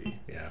going easy.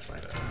 Yeah, that's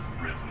fine.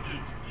 Resident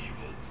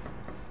Evil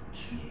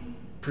 2.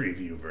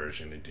 Preview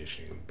version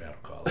edition Battle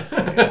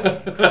Colosseum.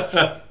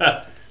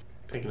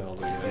 Taking all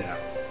the way. Yeah.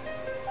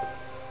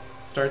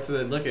 Starts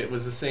with look. It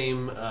was the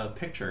same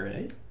picture,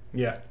 eh?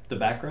 Yeah. The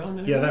background.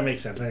 And Yeah, that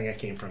makes sense. I think I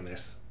came from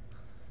this.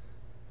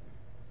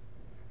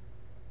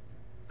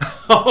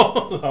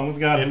 Almost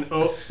got it. Yeah,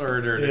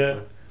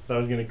 thought I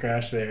was gonna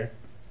crash there.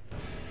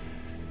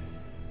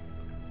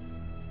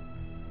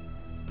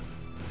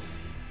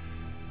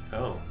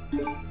 Oh.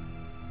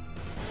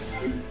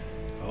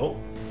 Oh.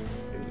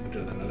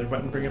 Does another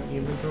button bring up the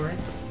inventory?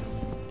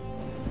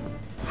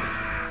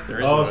 There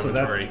is Oh, no so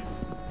inventory.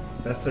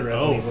 that's the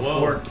Resident Evil whoa.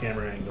 4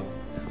 camera angle.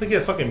 Look at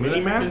the fucking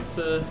mini map.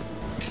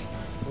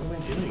 What am I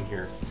doing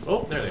here?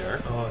 Oh, there they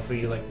are. Oh, so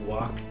you like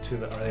walk to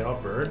the. Are they all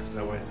birds? Is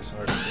that why it's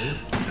hard to see?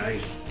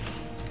 Nice.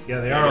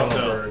 Yeah, they are all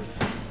birds.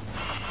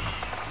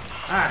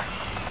 Ah.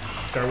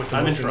 Start with the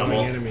I'm most in trouble.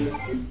 annoying enemy.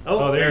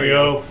 Oh, there we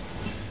go.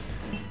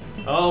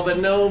 Oh, but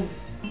no.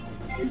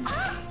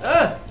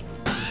 Ah!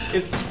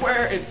 It's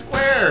square. It's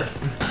square.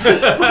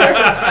 It's square.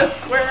 It's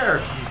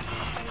square.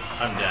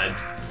 I'm dead.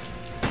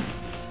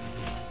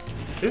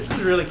 This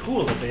is really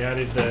cool that they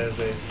added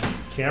the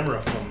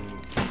camera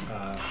from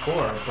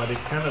before, but it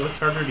kind of looks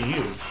harder to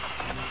use.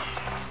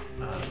 I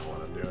don't know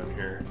what I'm doing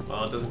here.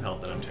 Well, it doesn't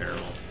help that I'm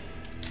terrible.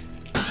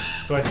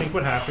 So I think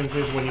what happens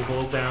is when you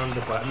hold down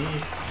the button,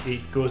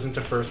 it goes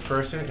into first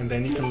person, and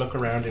then you can look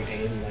around and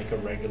aim like a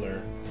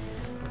regular,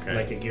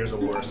 like a Gears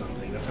of War or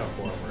something. That's how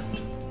 4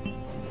 worked.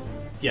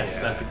 Yes,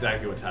 Yeah. that's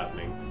exactly what's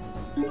happening.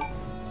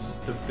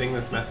 The thing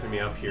that's messing me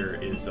up here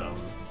is, well,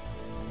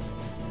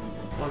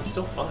 I'm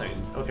still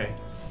fine. Okay.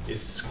 Is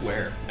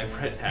square. I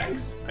hit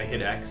X. I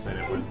hit X and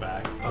it went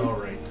back. Oh,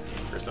 right.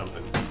 Or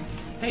something.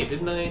 Hey,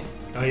 didn't I?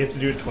 Oh, you have to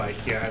do it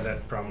twice. Yeah, I had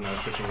that problem when I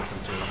was switching with them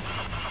too.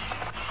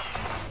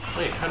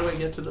 Wait, how do I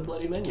get to the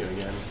bloody menu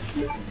again?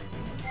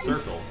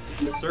 Circle.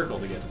 Circle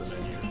to get to the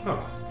menu.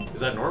 Oh, Is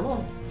that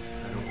normal?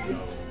 I don't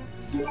know.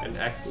 And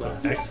X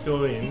left. X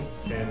go in,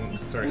 then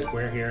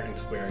square here and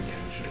square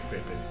again. You should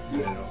equip it.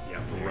 And then,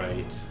 yeah,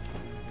 Right.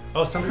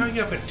 Oh, somehow you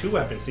have like 2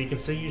 weapons, so you can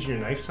still use your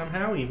knife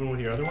somehow, even with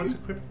your other ones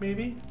equipped,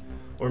 maybe?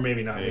 Or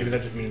maybe not. Maybe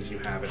that just means you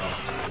have it all the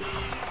time.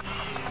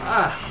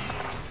 Ah!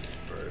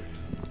 Birds.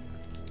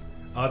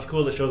 Oh, it's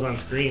cool. It shows on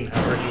screen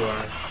how hurt you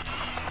are.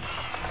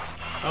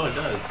 Oh, it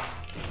does.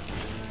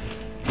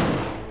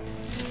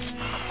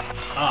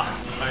 Ah,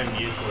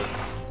 I'm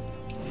useless.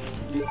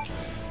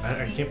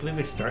 I can't believe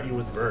they start you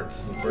with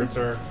birds. The birds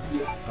are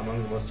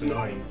among the most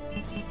annoying.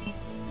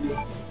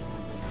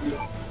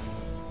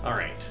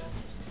 Alright.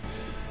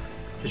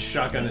 The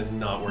shotgun is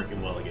not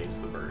working well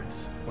against the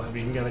birds. Well, have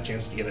you even got a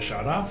chance to get a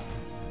shot off?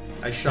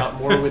 I shot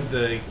more with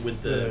the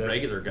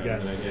regular gun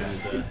than I did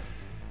with the.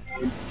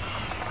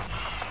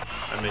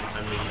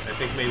 I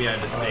think maybe I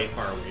had to stay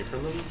far away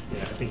from them.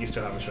 Yeah, I think you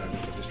still have a shot. You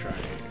can just try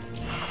it.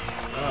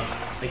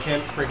 Oh, I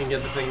can't freaking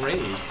get the thing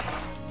raised.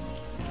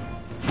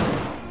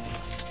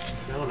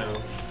 No.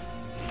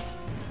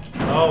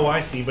 Oh, I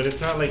see, but it's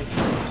not like...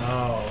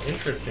 Oh,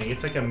 interesting.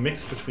 It's like a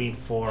mix between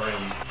 4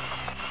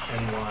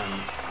 and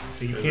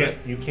 1.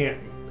 You can't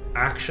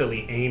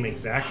actually aim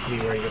exactly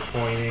where you're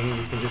pointing.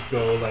 You can just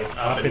go like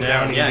up and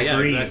down in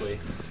degrees.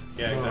 Exactly.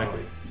 Yeah,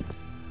 exactly.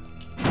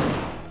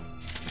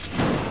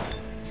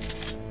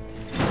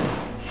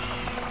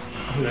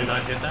 Did I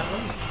not hit that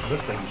one?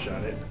 Looks like you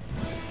shot it.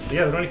 But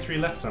yeah, there's only 3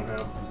 left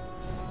somehow.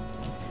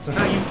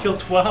 Somehow you've killed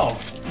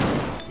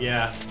 12.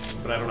 Yeah,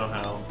 but I don't know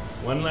how.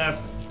 1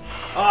 left.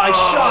 Oh, I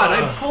shot!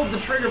 I pulled the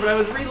trigger, but I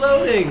was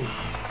reloading!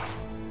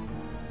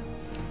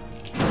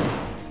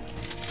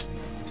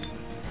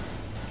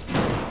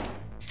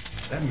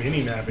 That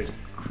mini-map is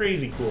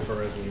crazy cool for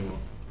Resident Evil.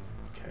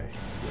 Okay,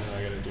 now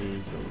I gotta do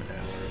some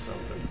ammo or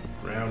something.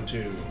 Round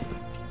 2.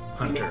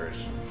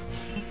 Hunters.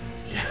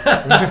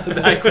 Yeah,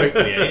 that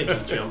quickly, eh? It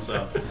just jumps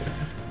up.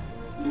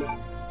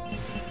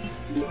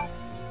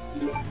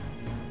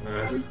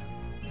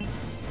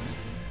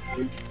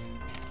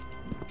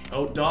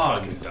 Oh,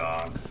 dogs!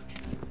 Dogs.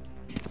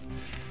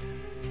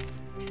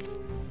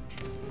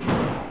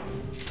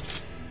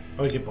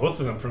 Oh, you get both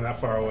of them from that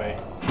far away.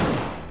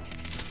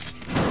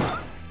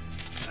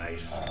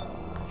 Nice.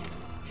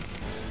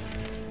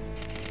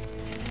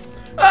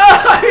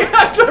 Ah, I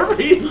have to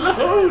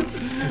reload!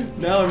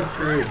 Now I'm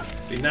screwed.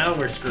 See, now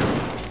we're screwed.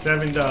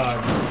 7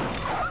 dogs.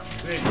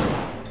 6.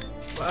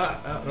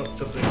 Oh, no,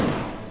 still 6.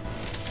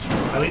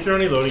 At least they're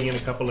only loading in a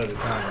couple at a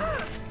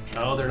time.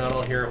 Oh, they're not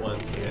all here at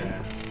once.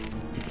 Yeah.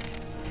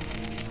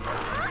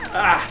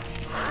 Ah!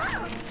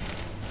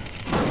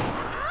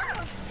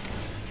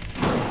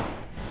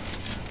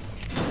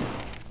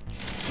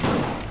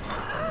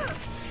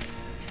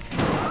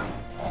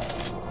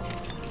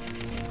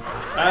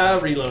 Ah,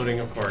 reloading,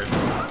 of course.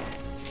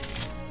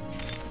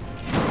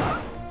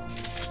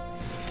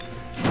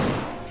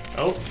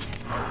 Oh.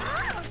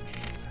 I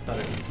thought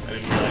it was... I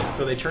didn't realize.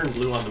 So they turn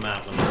blue on the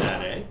map when they're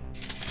dead, eh?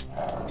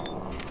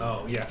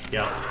 Oh, yeah.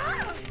 Yeah.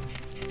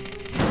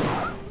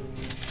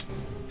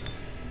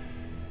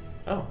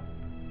 Oh,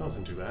 that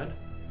wasn't too bad.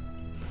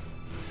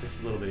 This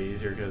is a little bit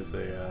easier because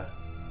they,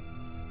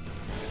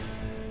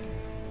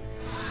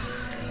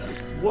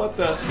 What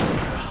the...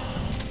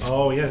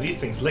 Oh, yeah, these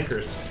things,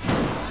 lickers.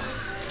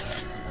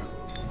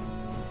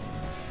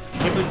 I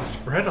can't believe the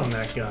spread on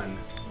that gun.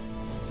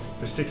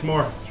 There's 6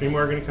 more. 3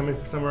 more are gonna come in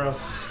from somewhere else.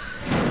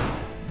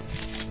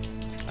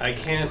 I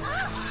can't...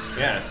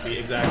 Yeah, see,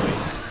 exactly.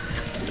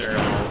 They're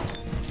all...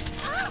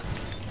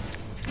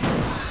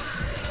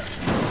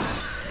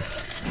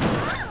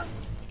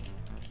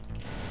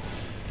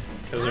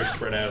 Because they're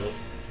spread out.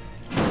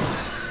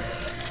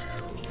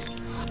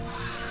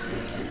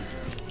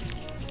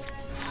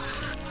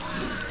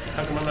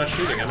 How come I'm not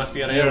shooting? I must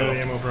be out of Yeah, ammo.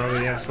 ammo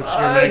probably, yeah. Switch to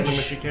your magnum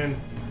if you can.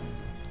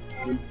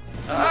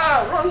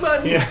 Ah, wrong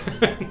button! Yeah.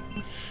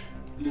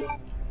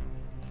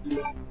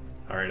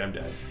 Alright, I'm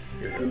dead.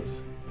 Here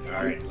goes.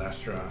 Alright, last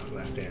straw,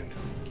 last stand.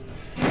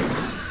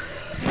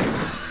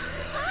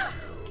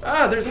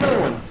 Ah, there's another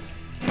one!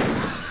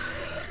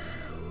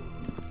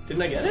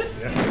 Didn't I get it?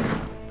 Yeah.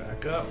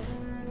 Back up.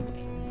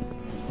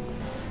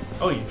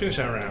 Oh, you finished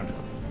that round.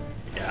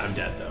 Yeah, I'm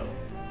dead though.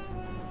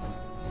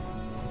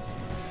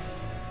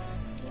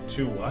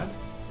 2 what?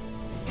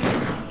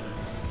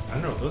 I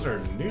don't know, those are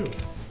new.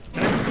 I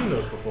never seen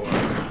those before.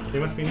 They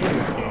must be new in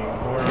this game.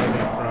 Or are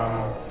they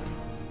from...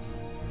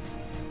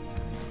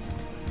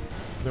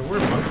 There were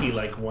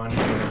monkey-like ones,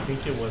 and I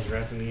think it was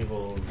Resident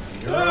Evil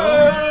 0.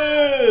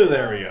 Oh,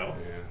 there we go.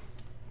 Yeah.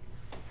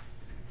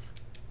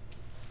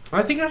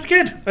 I think that's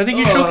good. I think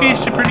you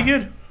showcased it pretty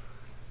good.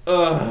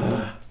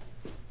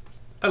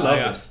 I love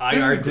this. I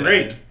This are is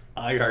great. dead.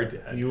 I are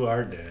dead. You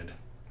are dead.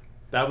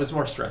 That was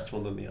more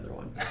stressful than the other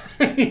one.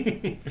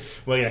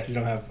 Well, yeah, because you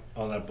don't have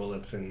all that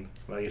bullets and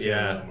well, I guess you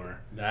have a lot more.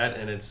 That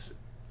and it's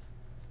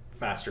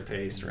faster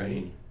paced,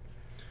 right?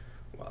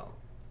 Well,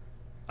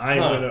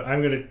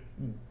 I'm gonna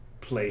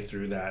play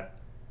through that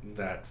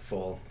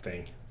full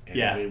thing.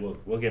 And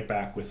we'll get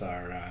back with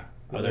our.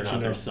 Whether or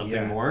not there's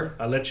something more.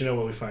 I'll let you know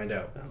what we find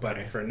out. Okay.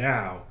 But for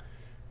now,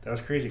 that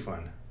was crazy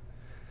fun.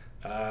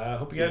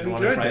 Hope you guys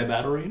want enjoyed to try it. a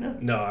battle arena?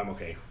 No, I'm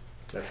okay.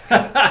 That's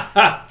good.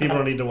 People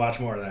don't need to watch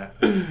more of that.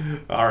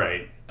 All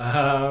right.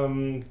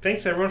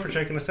 Thanks everyone for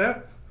checking us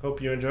out.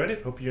 Hope you enjoyed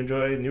it. Hope you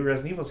enjoy new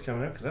Resident Evil's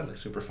coming out because that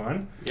looks super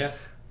fun. Yeah.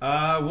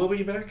 We'll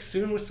be back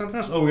soon with something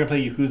else. Oh, we're gonna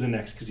play Yakuza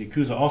next because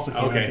Yakuza also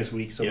came out this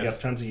week, so we got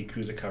tons of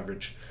Yakuza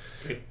coverage.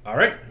 Great. All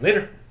right,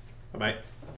 later. Bye bye.